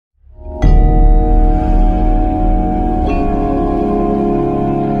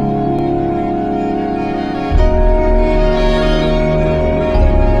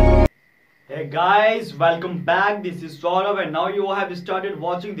welcम back. This is Saurabh and now you have started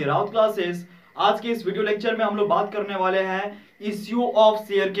watching the Raut classes. आज के इस video lecture में हम लोग बात करने वाले हैं इश्यू ऑफ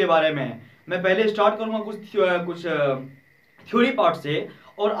शेयर के बारे में। मैं पहले स्टार्ट करूंगा कुछ थ्योरी पार्ट से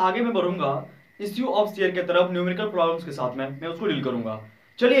और आगे मैं बढ़ूंगा इश्यू ऑफ शेयर के तरफ न्यूमेरिकल प्रॉब्लम्स के साथ में मैं उसको डील करूंगा।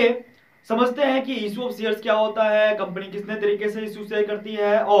 चलिए समझते हैं कि इश्यू ऑफ शेयर्स क्या होता है, कंपनी कितने तरीके से इश्यू शेयर करती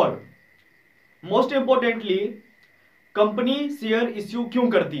है और most importantly company share issue क्यों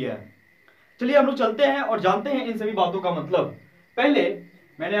करती है। चलिए हम लोग चलते हैं और जानते हैं इन सभी बातों का मतलब। पहले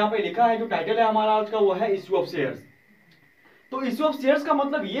मैंने यहाँ पे लिखा है, जो टाइटल है हमारा आज का वो है इश्यू ऑफ शेयर्स। तो इश्यू ऑफ शेयर्स का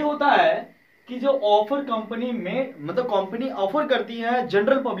मतलब ये होता है कि जो ऑफर कंपनी में मतलब कंपनी ऑफर करती है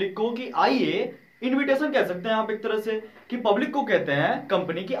जनरल पब्लिक को कि आइए, इनविटेशन कह सकते हैं आप एक तरह से, कि पब्लिक को कहते हैं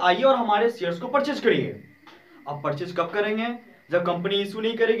कंपनी की आइए और हमारे शेयर्स को परचेज करिए। अब परचेज कब करेंगे? जब कंपनी इश्यू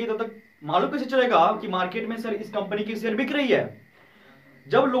नहीं करेगी तब तक मालूम कैसे चलेगा कि मार्केट में सर इस कंपनी की शेयर बिक रही है?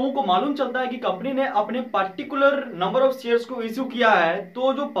 जब लोगों को मालूम चलता है कि कंपनी ने अपने पर्टिकुलर नंबर ऑफ शेयर्स को इश्यू किया है,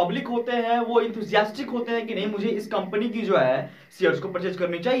 तो जो पब्लिक होते हैं वो इंथुजियास्टिक होते हैं कि नहीं, मुझे इस कंपनी की जो है शेयर्स को परचेज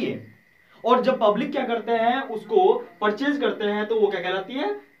करनी चाहिए। और जब पब्लिक क्या करते हैं, उसको परचेज करते हैं, तो वो क्या कहलाती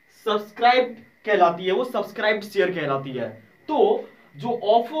है? सब्सक्राइब्ड कहलाती है, वो सब्सक्राइब्ड शेयर कहलाती है। तो जो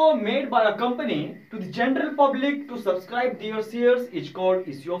offer made by a company to the general public to subscribe there shares is called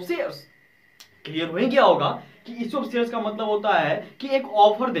issue of shares. Clear हो गया होगा कि इश्यू ऑफ शेयर्स का मतलब होता है कि एक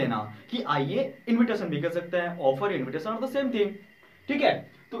ऑफर देना कि आइए, इनविटेशन भी कर सकते हैं, offer invitation are the same thing. ठीक है,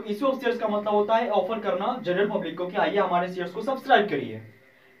 तो इश्यू ऑफ शेयर्स का मतलब होता है ऑफर करना जनरल पब्लिक को कि आइए हमारे शेयर्स को सब्सक्राइब करिए।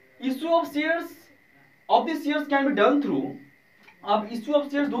 Issue of shares of the shares can be done through, अब इश्यू ऑफ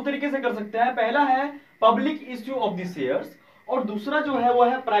शेयर्स दो तरीके से कर सकते हैं। पहला है public issue of the shares और दूसरा जो है वो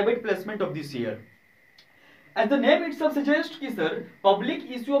है private placement of the share. As the name itself suggest कि sir public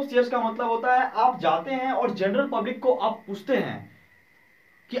issue of shares का मतलब होता है आप जाते हैं और जनरल पब्लिक को आप पूछते हैं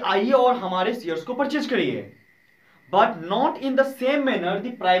कि आइए और हमारे शेयर्स को परचेज करिए, but not in the same manner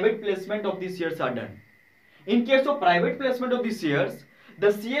the private placement of the shares are done. In case of private placement of the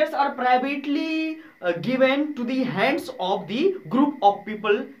shares are privately given to the hands of the group of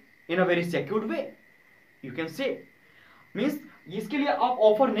people in a very secured way. You can say, means इसके लिए आप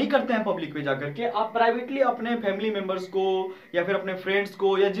offer नहीं करते हैं public पे जाकर के, आप प्राइवेटली अपने फैमिली मेंबर्स को या फिर अपने फ्रेंड्स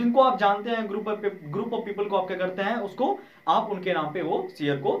को या जिनको आप जानते हैं ग्रुप ऑफ पीपल को आप क्या करते हैं, उसको आप उनके नाम पे वो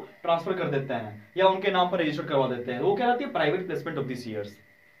शेयर को ट्रांसफर कर देते हैं या उनके नाम पर रजिस्टर करवा देते हैं। वो क्या रहती है? Private placement of the shares.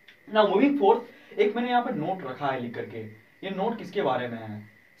 Now moving fourth, एक मैंने यहाँ पे नोट रखा है लिख करके। ये नोट किसके बारे में है?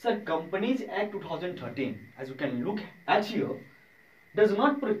 Sir companies act 2013 as you can look at here does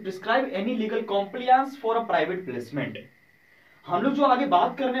not prescribe any legal compliance for a private placement. हम लोग जो आगे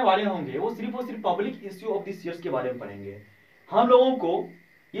बात करने वाले होंगे वो सिर्फ और सिर्फ public issue of the shares के बारे में पढ़ेंगे। हम लोगों को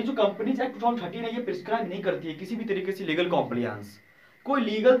ये जो कंपनीज एक्ट 2013 है ये प्रिस्क्राइब नहीं करती है किसी भी तरीके से लीगल कॉम्प्लायंस। कोई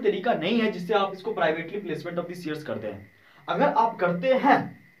लीगल तरीका नहीं है जिससे आप इसको privately placement of the shares करते हैं। अगर आप करते हैं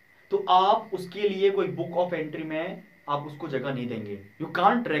तो आप उसके लिए कोई बुक ऑफ एंट्री में आप उसको जगह नहीं देंगे। You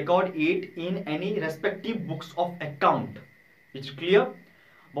can't record it in any respective books of account. It's clear?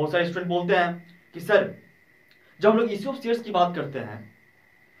 बहुत सारे स्टूडेंट बोलते हैं कि सर जब हम लोग इश्यू ऑफ शेयर्स की बात करते हैं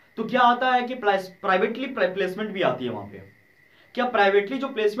तो क्या आता है कि प्राइवेटली प्लेसमेंट भी आती है वहां पे। क्या प्राइवेटली जो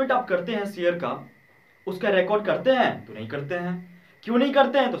प्लेसमेंट आप करते हैं शेयर का, उसका रिकॉर्ड करते हैं? तो नहीं करते हैं। क्यों नहीं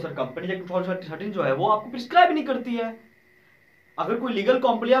करते हैं? तो सर कंपनी एक्ट 2013 जो है वो आपको प्रिस्क्राइब नहीं करती है। अगर कोई लीगल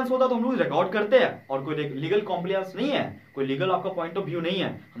कॉम्प्लायंस होता तो हम लोग रिकॉर्ड करते हैं, और कोई लीगल कॉम्प्लायंस नहीं है, कोई लीगल आपका पॉइंट ऑफ व्यू नहीं है,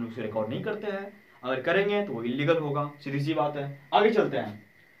 हम लोग उसे रिकॉर्ड नहीं करते हैं। अगर करेंगे तो वो इलीगल होगा, सीधी सी बात है। आगे चलते हैं।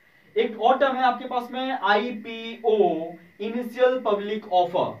 एक और टर्म है आपके पास में IPO, initial public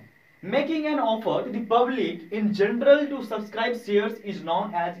offer. Making an offer to the public in general to subscribe shares is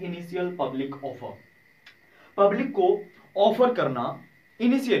known as initial public offer. Public को ऑफर करना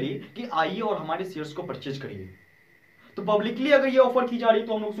इनिशियली कि आइए और हमारे शेयर्स को परचेज करिए। तो पब्लिकली अगर ये ऑफर की जा रही है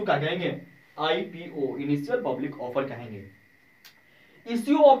तो हम लोग उसको क्या कहेंगे? IPO, इनिशियल पब्लिक ऑफर कहेंगे।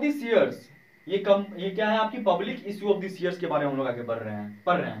 इश्यू ऑफ द शेयर्स, ये क्या है? आपकी public issue of the shares के बारे में हम लोग आगे पढ़ रहे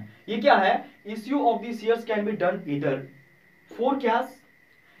हैं। ये क्या है? Issue of the shares can be done either for cash,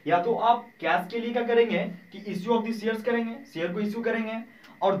 या तो आप कैश के लिए क्या करेंगे कि इश्यू ऑफ द शेयर्स करेंगे, शेयर को इश्यू करेंगे,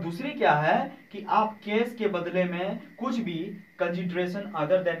 और दूसरी क्या है कि आप कैश के बदले में कुछ भी कंसिडरेशन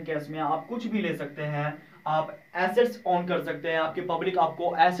अदर देन कैश में आप कुछ भी ले सकते हैं। आप एसेट्स ऑन कर सकते हैं, आपके पब्लिक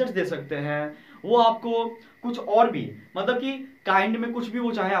आपको एसेट्स दे सकते हैं, वो आपको कुछ और भी मतलब कि काइंड में कुछ भी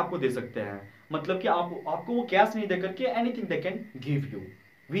वो चाहे आपको दे सकते हैं। मतलब कि आपको वो कैश नहीं देकर के anything they can give you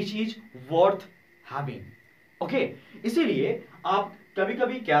which is worth having. Okay, इसीलिए आप कभी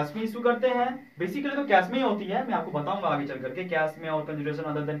कभी कैश में इश्यू करते हैं। बेसिकली तो कैश में ही होती है, मैं आपको बताऊंगा आगे चल करके कैश में और कंसिडरेशन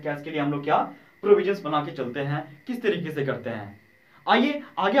अदर देन कैश के लिए हम लोग क्या प्रोविजंस बना के चलते हैं, किस तरीके से करते हैं। आइए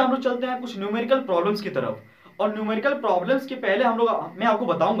आगे हम लोग चलते हैं कुछ न्यूमेरिकल प्रॉब्लम्स की तरफ। और न्यूमेरिकल प्रॉब्लम्स के पहले मैं आपको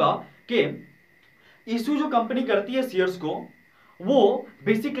बताऊंगा कि इशू जो कंपनी करती है शेयर्स को, वो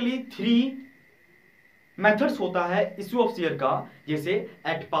बेसिकली 3 मेथड्स होता है इशू ऑफ शेयर का, जैसे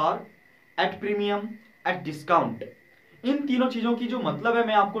at par, at premium, at discount. इन तीनों चीजों की जो मतलब है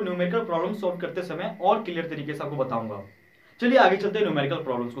मैं आपको न्यूमेरिकल प्रॉब्लम सॉल्व करते समय और क्लियर तरीके से आपको बताऊंगा। चलिए आगे चलते हैं, न्यूमेरिकल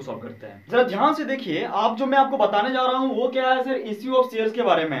प्रॉब्लम्स को सॉल्व करते हैं। जरा ध्यान से देखिए, आप जो मैं आपको बताने जा रहा हूं वो क्या है सर, इश्यू ऑफ शेयर्स के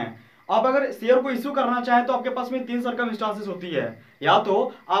बारे में है। आप अगर शेयर को इश्यू करना चाहें तो आपके पास में 3 सर्कमस्टांसेस होती है। या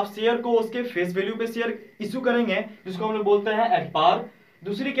तो आप शेयर को उसके फेस वैल्यू पे शेयर इश्यू करेंगे, जिसको हम लोग बोलते हैं एट पार।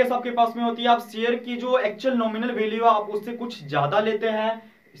 दूसरी केस आपके पास में होती है, आप शेयर की जो एक्चुअल नॉमिनल वैल्यू है आप उससे कुछ ज्यादा लेते हैं,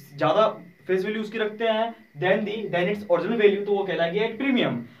 ज्यादा फेस वैल्यू उसकी रखते हैं देन इट्स ओरिजिनल वैल्यू, तो वो कहलाएगी एट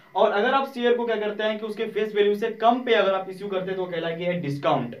प्रीमियम। और अगर आप शेयर को क्या करते हैं कि उसके फेस वैल्यू से कम पे अगर आप इश्यू करते हैं तो कहलाएगी at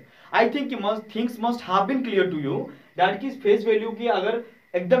discount. I think things must have been clear to you that की फेस वैल्यू की अगर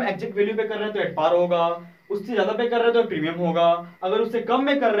एकदम एग्जैक्ट वैल्यू पे कर रहे हैं तो एट पार होगा, उससे ज्यादा पे कर रहे हैं तो प्रीमियम होगा, अगर उससे कम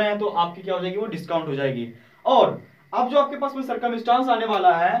में कर रहे हैं तो आपकी क्या हो जाएगी, वो डिस्काउंट हो जाएगी। और अब जो आपके पास में सर्कमस्टांस आने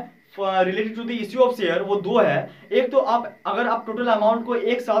वाला है related to the issue of share, वो 2 है। एक तो अगर आप टोटल अमाउंट को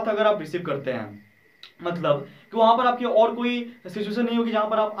एक साथ अगर आप रिसीव करते हैं, मतलब कि वहां पर आपकी और कोई सिचुएशन नहीं होगी जहां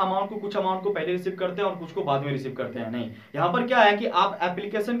पर आप कुछ अमाउंट को पहले रिसीव करते हैं और कुछ को बाद में रिसीव करते हैं। नहीं, यहां पर क्या है कि आप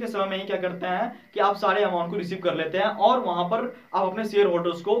एप्लीकेशन के समय में ही क्या करते हैं कि आप सारे अमाउंट को रिसीव कर लेते हैं और वहां पर आप अपने शेयर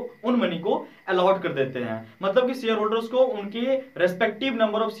होल्डर्स को उन मनी को अलॉट कर देते हैं, मतलब कि शेयर होल्डर्स को उनके रेस्पेक्टिव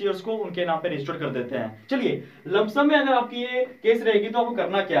नंबर ऑफ शेयर्स को उनके नाम पे रजिस्टर कर देते हैं। चलिए लमसम में अगर आपकी ये केस रहेगी तो आपको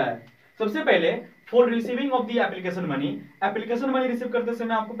करना क्या है, सबसे पहले for receiving of the application money receive करते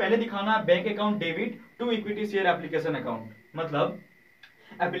समय आपको पहले दिखाना है bank account debit to equity share application account. मतलब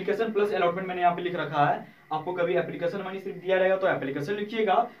एप्लीकेशन प्लस अलॉटमेंट मैंने यहाँ पे लिख रखा है, आपको कभी एप्लीकेशन मनी सिर्फ दिया रहेगा तो एप्लीकेशन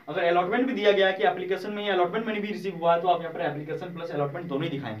लिखिएगा, अगर अलॉटमेंट भी दिया गया है कि एप्लीकेशन में अलॉटमेंट मनी भी रिसीव हुआ है तो आप यहाँ पर एप्लीकेशन प्लस अलॉटमेंट दोनों ही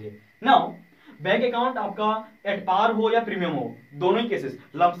दिखाएंगे। नाउ बैंक अकाउंट आपका एट पार हो या प्रीमियम हो, दोनों ही केसेस,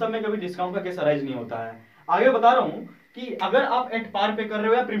 लमसम में कभी डिस्काउंट का केस अराइज नहीं होता है। आगे बता रहा हूं कि अगर आप एट पार पे कर रहे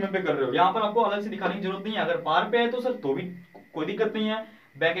हो या प्रीमियम पे कर रहे हो, यहां पर आपको अलग से दिखाने की जरूरत नहीं है। अगर पार पे है तो सर तो भी कोई दिक्कत नहीं है,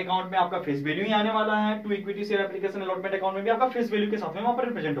 बैंक अकाउंट में आपका फेस वैल्यू ही आने वाला है, to equity share application allotment account में भी आपका फेस वैल्यू के साथ में वहां पर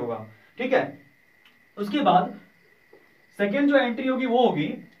रिप्रेजेंट होगा। ठीक है, उसके बाद सेकेंड जो एंट्री होगी वो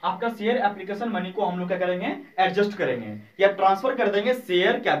होगी आपका शेयर एप्लीकेशन मनी को हम लोग क्या करेंगे, एडजस्ट करेंगे या ट्रांसफर कर देंगे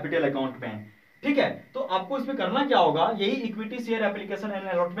शेयर कैपिटल अकाउंट में। ठीक है, तो आपको इसमें करना क्या होगा, यही equity share application and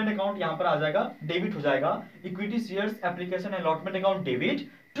allotment account यहां पर आ जाएगा, डेबिट हो जाएगा, equity shares application allotment account debit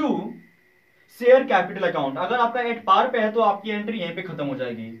to share capital account. अगर आपका एट पार पे है तो आपकी एंट्री यहीं पे खत्म हो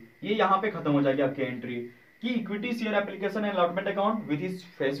जाएगी, ये यहां पे खत्म हो जाएगी आपकी एंट्री कि equity share application and allotment account with his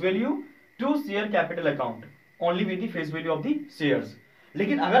face value to share capital account only with the face value of the shares.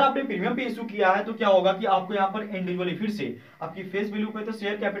 लेकिन अगर आपने प्रीमियम पे इशू किया है तो क्या होगा कि आपको यहाँ पर इंडिविजुअली फिर से आपकी फेस वैल्यू पे तो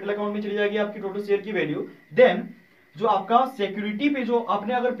शेयर कैपिटल अकाउंट में चली जाएगी आपकी टोटल शेयर की वैल्यू, देन जो आपका सिक्योरिटी पे जो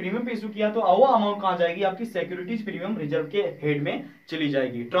आपने अगर प्रीमियम पे इशू किया तो वो अमाउंट कहां जाएगी, आपकी सिक्योरिटीज प्रीमियम रिजर्व के हेड में चली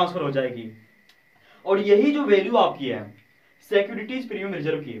जाएगी, ट्रांसफर हो जाएगी। और यही जो वैल्यू आपकी है सिक्योरिटीज प्रीमियम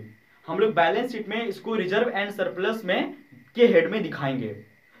रिजर्व की, हम लोग बैलेंस शीट में इसको रिजर्व एंड सरप्लस में के हेड में दिखाएंगे,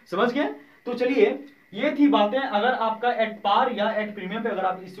 समझ गए। तो चलिए ये थी बातें, अगर आपका एट पार या एट प्रीमियम पे अगर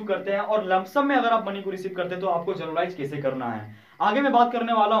आप इश्यू करते हैं और लमसम में अगर आप मनी को रिसीव करते हैं तो आपको जनरलाइज कैसे करना है। आगे मैं बात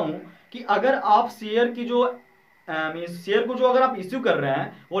करने वाला हूं कि अगर आप शेयर की जो शेयर को जो अगर आप इश्यू कर रहे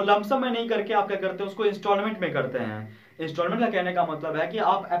हैं वो लमसम में नहीं करके आप क्या करते हैं, उसको इंस्टॉलमेंट में करते हैं। इंस्टॉलमेंट का कहने का मतलब है कि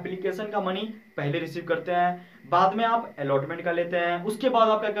आप एप्लीकेशन का मनी पहले रिसीव करते हैं, बाद में आप अलॉटमेंट का लेते हैं, उसके बाद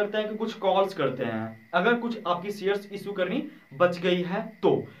आप क्या करते हैं कि कुछ कॉल्स करते हैं, अगर कुछ आपकी शेयर्स इश्यू करनी बच गई है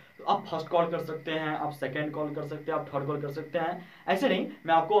तो आप फर्स्ट कॉल कर सकते हैं, आप सेकंड कॉल कर सकते हैं, आप थर्ड कॉल कर सकते हैं। ऐसे नहीं,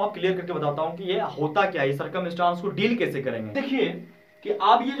 मैं आपको आप क्लियर करके बताता हूं कि ये होता क्या है, सर्कमस्टांस को डील कैसे करेंगे। देखिए कि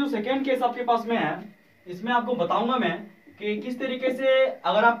आप ये जो सेकंड केस आपके पास में है इसमें आपको बताऊंगा मैं कि किस तरीके से,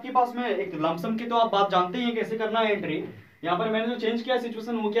 अगर आपके पास में एक लमसम की तो आप बात जानते ही हैं कैसे करना है एंट्री। यहाँ पर मैंने जो चेंज किया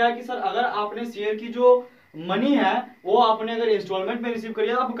सिचुएशन वो क्या है कि सर अगर आपने शेयर की जो मनी है वो आपने अगर इंस्टॉलमेंट में रिसीव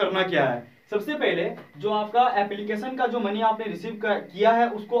करिए तो आपको करना क्या है, सबसे पहले जो आपका एप्लीकेशन का जो मनी आपने रिसीव किया है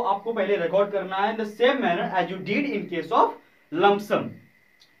उसको आपको पहले रिकॉर्ड करना है the same manner as you did in case of lump sum.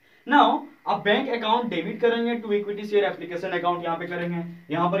 Now आप बैंक अकाउंट डेबिट करेंगे to equity share application account यहाँ पे करेंगे।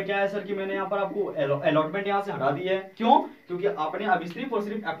 यहाँ पर क्या है सर कि मैंने यहाँ पर आपको अलॉटमेंट यहाँ से हटा दिया है, क्यों, क्योंकि आपने अभी सिर्फ और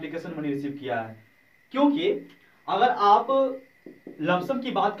सिर्फ एप्लीकेशन मनी रिसीव किया है। क्योंकि अगर आप लमसम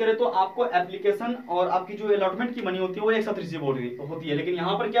की बात करें तो आपको एप्लीकेशन और आपकी जो अलॉटमेंट की मनी होती है वो एक साथ रिसीव होती है, लेकिन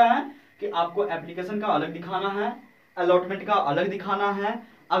यहाँ पर क्या है कि आपको एप्लीकेशन का अलग दिखाना है, अलॉटमेंट का अलग दिखाना है।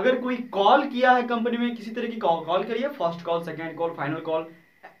 अगर कोई कॉल किया है कंपनी में, किसी तरह की कॉल करिए, first call, second call, final call,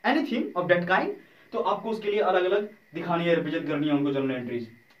 anything of that kind, तो आपको उसके लिए अलग अलग दिखानी है, रिप्रेजेंट करनी है उनको जर्नल एंट्रीज।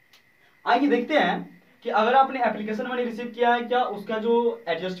 आइए देखते हैं कि अगर आपने एप्लीकेशन मनी रिसीव किया है, क्या उसका जो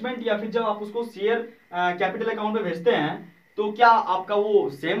एडजस्टमेंट या फिर जब आप उसको शेयर कैपिटल अकाउंट में भेजते हैं तो क्या आपका वो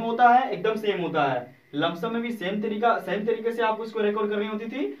सेम होता है? एकदम सेम होता है। लमसम में भी सेम तरीके से आपको इसको रिकॉर्ड करनी होती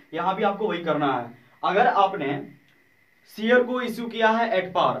थी, यहां भी आपको वही करना है। अगर आपने शेयर को इश्यू किया है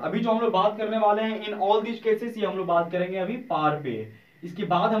एट पार, अभी जो हम लोग बात करने वाले हैं इन ऑल दीज केसेस, ये हम लोग बात करेंगे अभी पार पे, इसके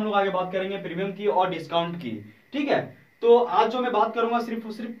बाद हम लोग आगे बात करेंगे प्रीमियम की और डिस्काउंट की। ठीक है, तो आज जो मैं बात करूंगा सिर्फ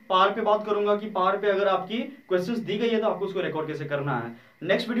पार पे बात करूंगा कि पार पे अगर आपकी क्वेश्चंस दी गई है तो आपको उसको रिकॉर्ड कैसे करना है।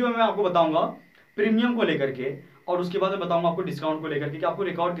 नेक्स्ट वीडियो में मैं आपको बताऊंगा प्रीमियम को लेकर के, और उसके बाद मैं बताऊंगा आपको डिस्काउंट को लेकर के कि आपको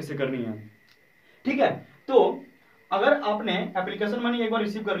रिकॉर्ड कैसे करनी है। ठीक है, तो अगर आपने एप्लीकेशन मनी एक बार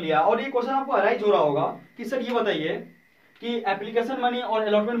रिसीव कर लिया और ये क्वेश्चन आपको अराइज हो रहा होगा कि सर ये बताइए कि एप्लीकेशन मनी और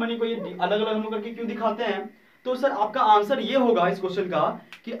अलॉटमेंट मनी को ये अलग अलग हम करके क्यों दिखाते हैं, तो सर आपका आंसर ये होगा इस क्वेश्चन का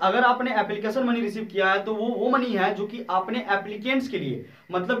कि अगर आपने एप्लीकेशन मनी रिसीव किया है तो वो मनी है जो कि आपने एप्लीकेंट्स के लिए,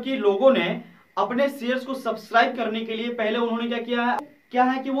 मतलब कि लोगों ने अपने शेयर्स को सब्सक्राइब करने के लिए पहले उन्होंने क्या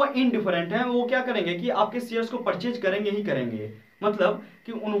है कि वो इनडिफरेंट है, वो क्या करेंगे कि आपके शेयर्स को परचेज करेंगे ही करेंगे, मतलब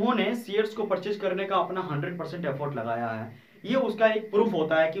कि उन्होंने शेयर्स को परचेज करने का अपना 100% एफर्ट लगाया है। ये उसका एक प्रूफ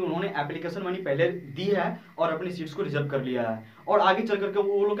होता है कि उन्होंने एप्लीकेशन मनी पहले दी है और अपनी सीट्स को रिजर्व कर लिया है, और आगे चल करके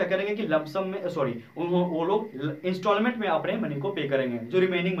वो लोग क्या करेंगे कि लमसम में वो लोग इंस्टॉलमेंट में अपने मनी को पे करेंगे, जो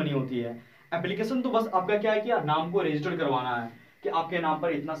रिमेनिंग मनी होती है। एप्लीकेशन तो बस आपका क्या है कि नाम को रजिस्टर करवाना है कि आपके नाम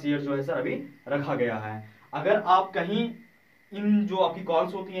पर इतना शेयर जो है सर अभी रखा गया है। अगर आप कहीं इन जो आपकी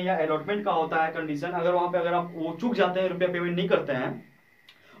कॉल्स होती हैं या अलॉटमेंट का होता है कंडीशन, अगर वहां पे अगर आप वो चूक जाते हैं, रुपया पेमेंट नहीं करते हैं,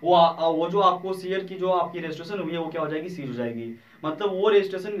 वो जो आपको शेयर की जो आपकी रजिस्ट्रेशन हुई है वो क्या हो जाएगी, सीज हो जाएगी। मतलब वो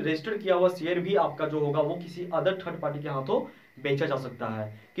रजिस्टर किया हुआ शेयर भी आपका जो होगा वो किसी अदर थर्ड पार्टी के हाथों बेचा जा सकता है,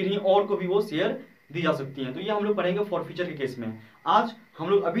 किन्हीं और को भी वो शेयर दी जा सकती है। तो ये हम लोग पढ़ेंगे फॉर फ्यूचर के केस में। आज हम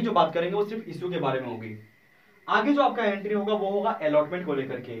लोग अभी जो बात करेंगे वो सिर्फ इश्यू के बारे में होगी। आगे जो आपका एंट्री होगा वो होगा अलॉटमेंट को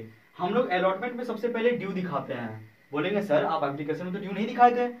लेकर के। हम लोग अलॉटमेंट में सबसे पहले ड्यू दिखाते हैं। बोलेंगे सर आप एप्लीकेशन में तो ड्यू नहीं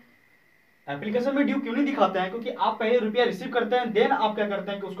दिखाए थे, एप्लीकेशन में ड्यू क्यों नहीं दिखाते हैं? क्योंकि आप पहले रुपया रिसीव करते हैं, देन आप क्या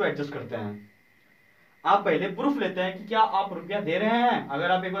करते हैं कि उसको एडजस्ट करते हैं। आप पहले प्रूफ लेते हैं कि क्या आप रुपया दे रहे हैं,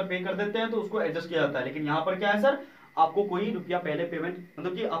 अगर आप एक बार पे कर देते हैं तो उसको एडजस्ट किया जाता है। लेकिन यहाँ पर क्या है सर, आपको कोई रुपया पहले पेमेंट,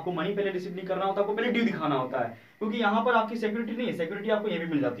 मतलब कि आपको मनी पहले रिसीव नहीं करना होता, आपको पहले ड्यू दिखाना होता है, क्योंकि यहाँ पर आपकी सिक्योरिटी नहीं है। सिक्योरिटी आपको ये भी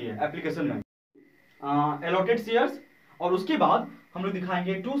मिल जाती है एप्लीकेशन में, अलॉटेड शेयर्स, और उसके बाद हम लोग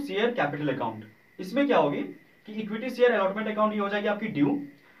दिखाएंगे टू शेयर कैपिटल अकाउंट। इसमें क्या होगी कि इक्विटी शेयर अलॉटमेंट अकाउंट ये हो जाएगी आपकी ड्यू।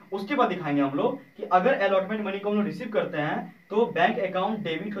 उसके बाद दिखाएंगे हम लोग कि अगर अलॉटमेंट मनी को हम लोग रिसीव करते हैं तो बैंक अकाउंट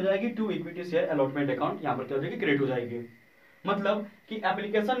डेबिट हो जाएगी to equity share allotment account, यहाँ पर क्या हो जाएगी, क्रेडिट हो जाएगी। मतलब कि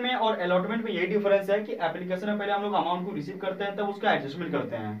एप्लीकेशन में और अलॉटमेंट में यही डिफरेंस है कि एप्लीकेशन में पहले हम लोग अमाउंट को रिसीव करते हैं तब उसका एडजस्टमेंट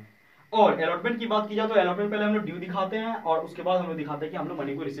करते हैं, और अलॉटमेंट की बात की जाए तो अलॉटमेंट पहले हम लोग ड्यू दिखाते हैं और उसके बाद हम लोग दिखाते हैं कि हम लोग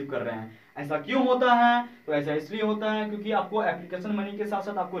मनी को रिसीव कर रहे हैं। ऐसा क्यों होता है? तो ऐसा इसलिए होता है क्योंकि आपको एप्लीकेशन मनी के साथ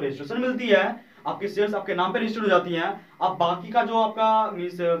साथ आपको रजिस्ट्रेशन मिलती है, आपके शेयर्स आपके नाम पे रजिस्टर हो जाती हैं। आप बाकी का जो आपका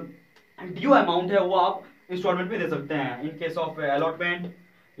मींस ड्यू अमाउंट है वो आप इंस्टॉलमेंट में दे सकते हैं इन केस ऑफ अलॉटमेंट,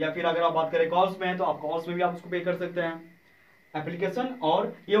 या फिर अगर आप बात करें कॉल्स में तो आप कॉल्स में भी आप उसको पे कर सकते हैं एप्लीकेशन।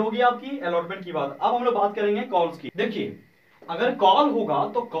 और ये होगी आपकी अलॉटमेंट की बात। अब हम लोग बात करेंगे कॉल्स की। देखिए अगर कॉल होगा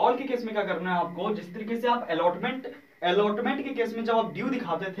तो कॉल के केस में क्या करना है आपको, जिस तरीके से आप अलॉटमेंट के केस में जब आप ड्यू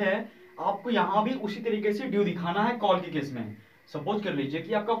दिखाते थे, आपको यहां भी उसी तरीके से ड्यू दिखाना है कॉल के केस में। सपोज कर लीजिए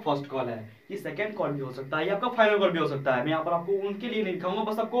कि आपका फर्स्ट कॉल है, ये सेकंड कॉल भी हो सकता है, ये आपका फाइनल कॉल भी हो सकता है। मैं यहाँ पर आपको उनके लिए नहीं दिखाऊंगा,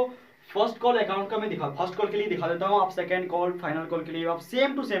 बस आपको फर्स्ट कॉल अकाउंट का मैं फर्स्ट कॉल के लिए दिखा देता हूँ। आप सेकंड कॉल फाइनल कॉल के लिए आप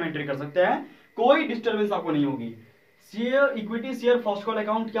सेम टू सेम एंट्री कर सकते हैं, कोई डिस्टर्बेंस आपको नहीं होगी। Share equity share first call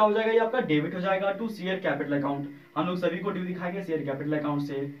account क्या हो जाएगा, ये आपका डेबिट हो जाएगा टू शेयर कैपिटल अकाउंट। हम लोग सभी को ड्यू दिखाएंगे शेयर कैपिटल अकाउंट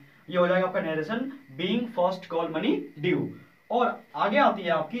से, ये हो जाएगा आपका narration being first call money due. और आगे आती है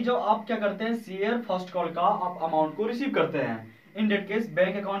आपकी, जब आप क्या करते हैं शेयर फर्स्ट कॉल का आप अमाउंट को रिसीव करते हैं, in that case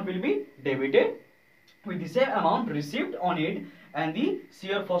bank account will be debited with the same amount received on it and the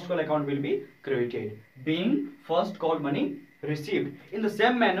share first call account will be credited being first call money received. In the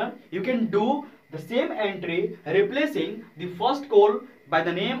same manner you can do the same entry replacing the first call by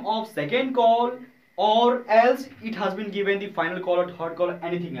the name of second call, or else it has been given the final call or third call or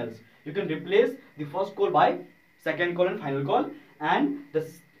anything else. You can replace the first call by second call and final call, and the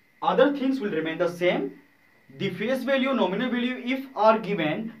other things will remain the same. The face value, nominal value if are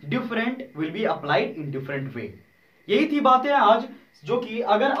given different will be applied in different way. यही थी बातें आज, जो कि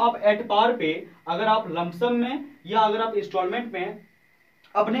अगर आप at par पे, अगर आप लमसम में या अगर आप इंस्टॉलमेंट में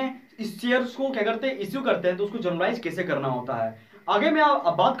अपने इस शेयर्स को क्या करते हैं, इश्यू करते हैं, तो उसको जनरलाइज कैसे करना होता है। आगे मैं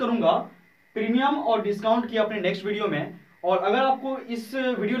अब बात करूंगा प्रीमियम और डिस्काउंट की अपने नेक्स्ट वीडियो में। और अगर आपको इस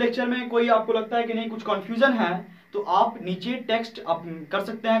वीडियो लेक्चर में कोई आपको लगता है कि नहीं कुछ कंफ्यूजन है, तो आप नीचे टेक्स्ट आप कर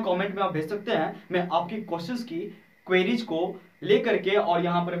सकते हैं, कमेंट में आप भेज सकते हैं। मैं आपकी क्वेश्चंस की क्वेरीज को लेकर के और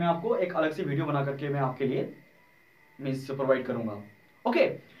यहाँ पर मैं आपको एक अलग से वीडियो बना करके मैं आपके लिए मीन्स प्रोवाइड करूंगा। Okay,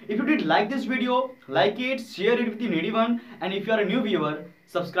 if you did like this video, like it, share it with the needy one, and if you are a new viewer,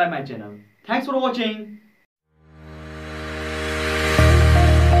 subscribe my channel. Thanks for watching.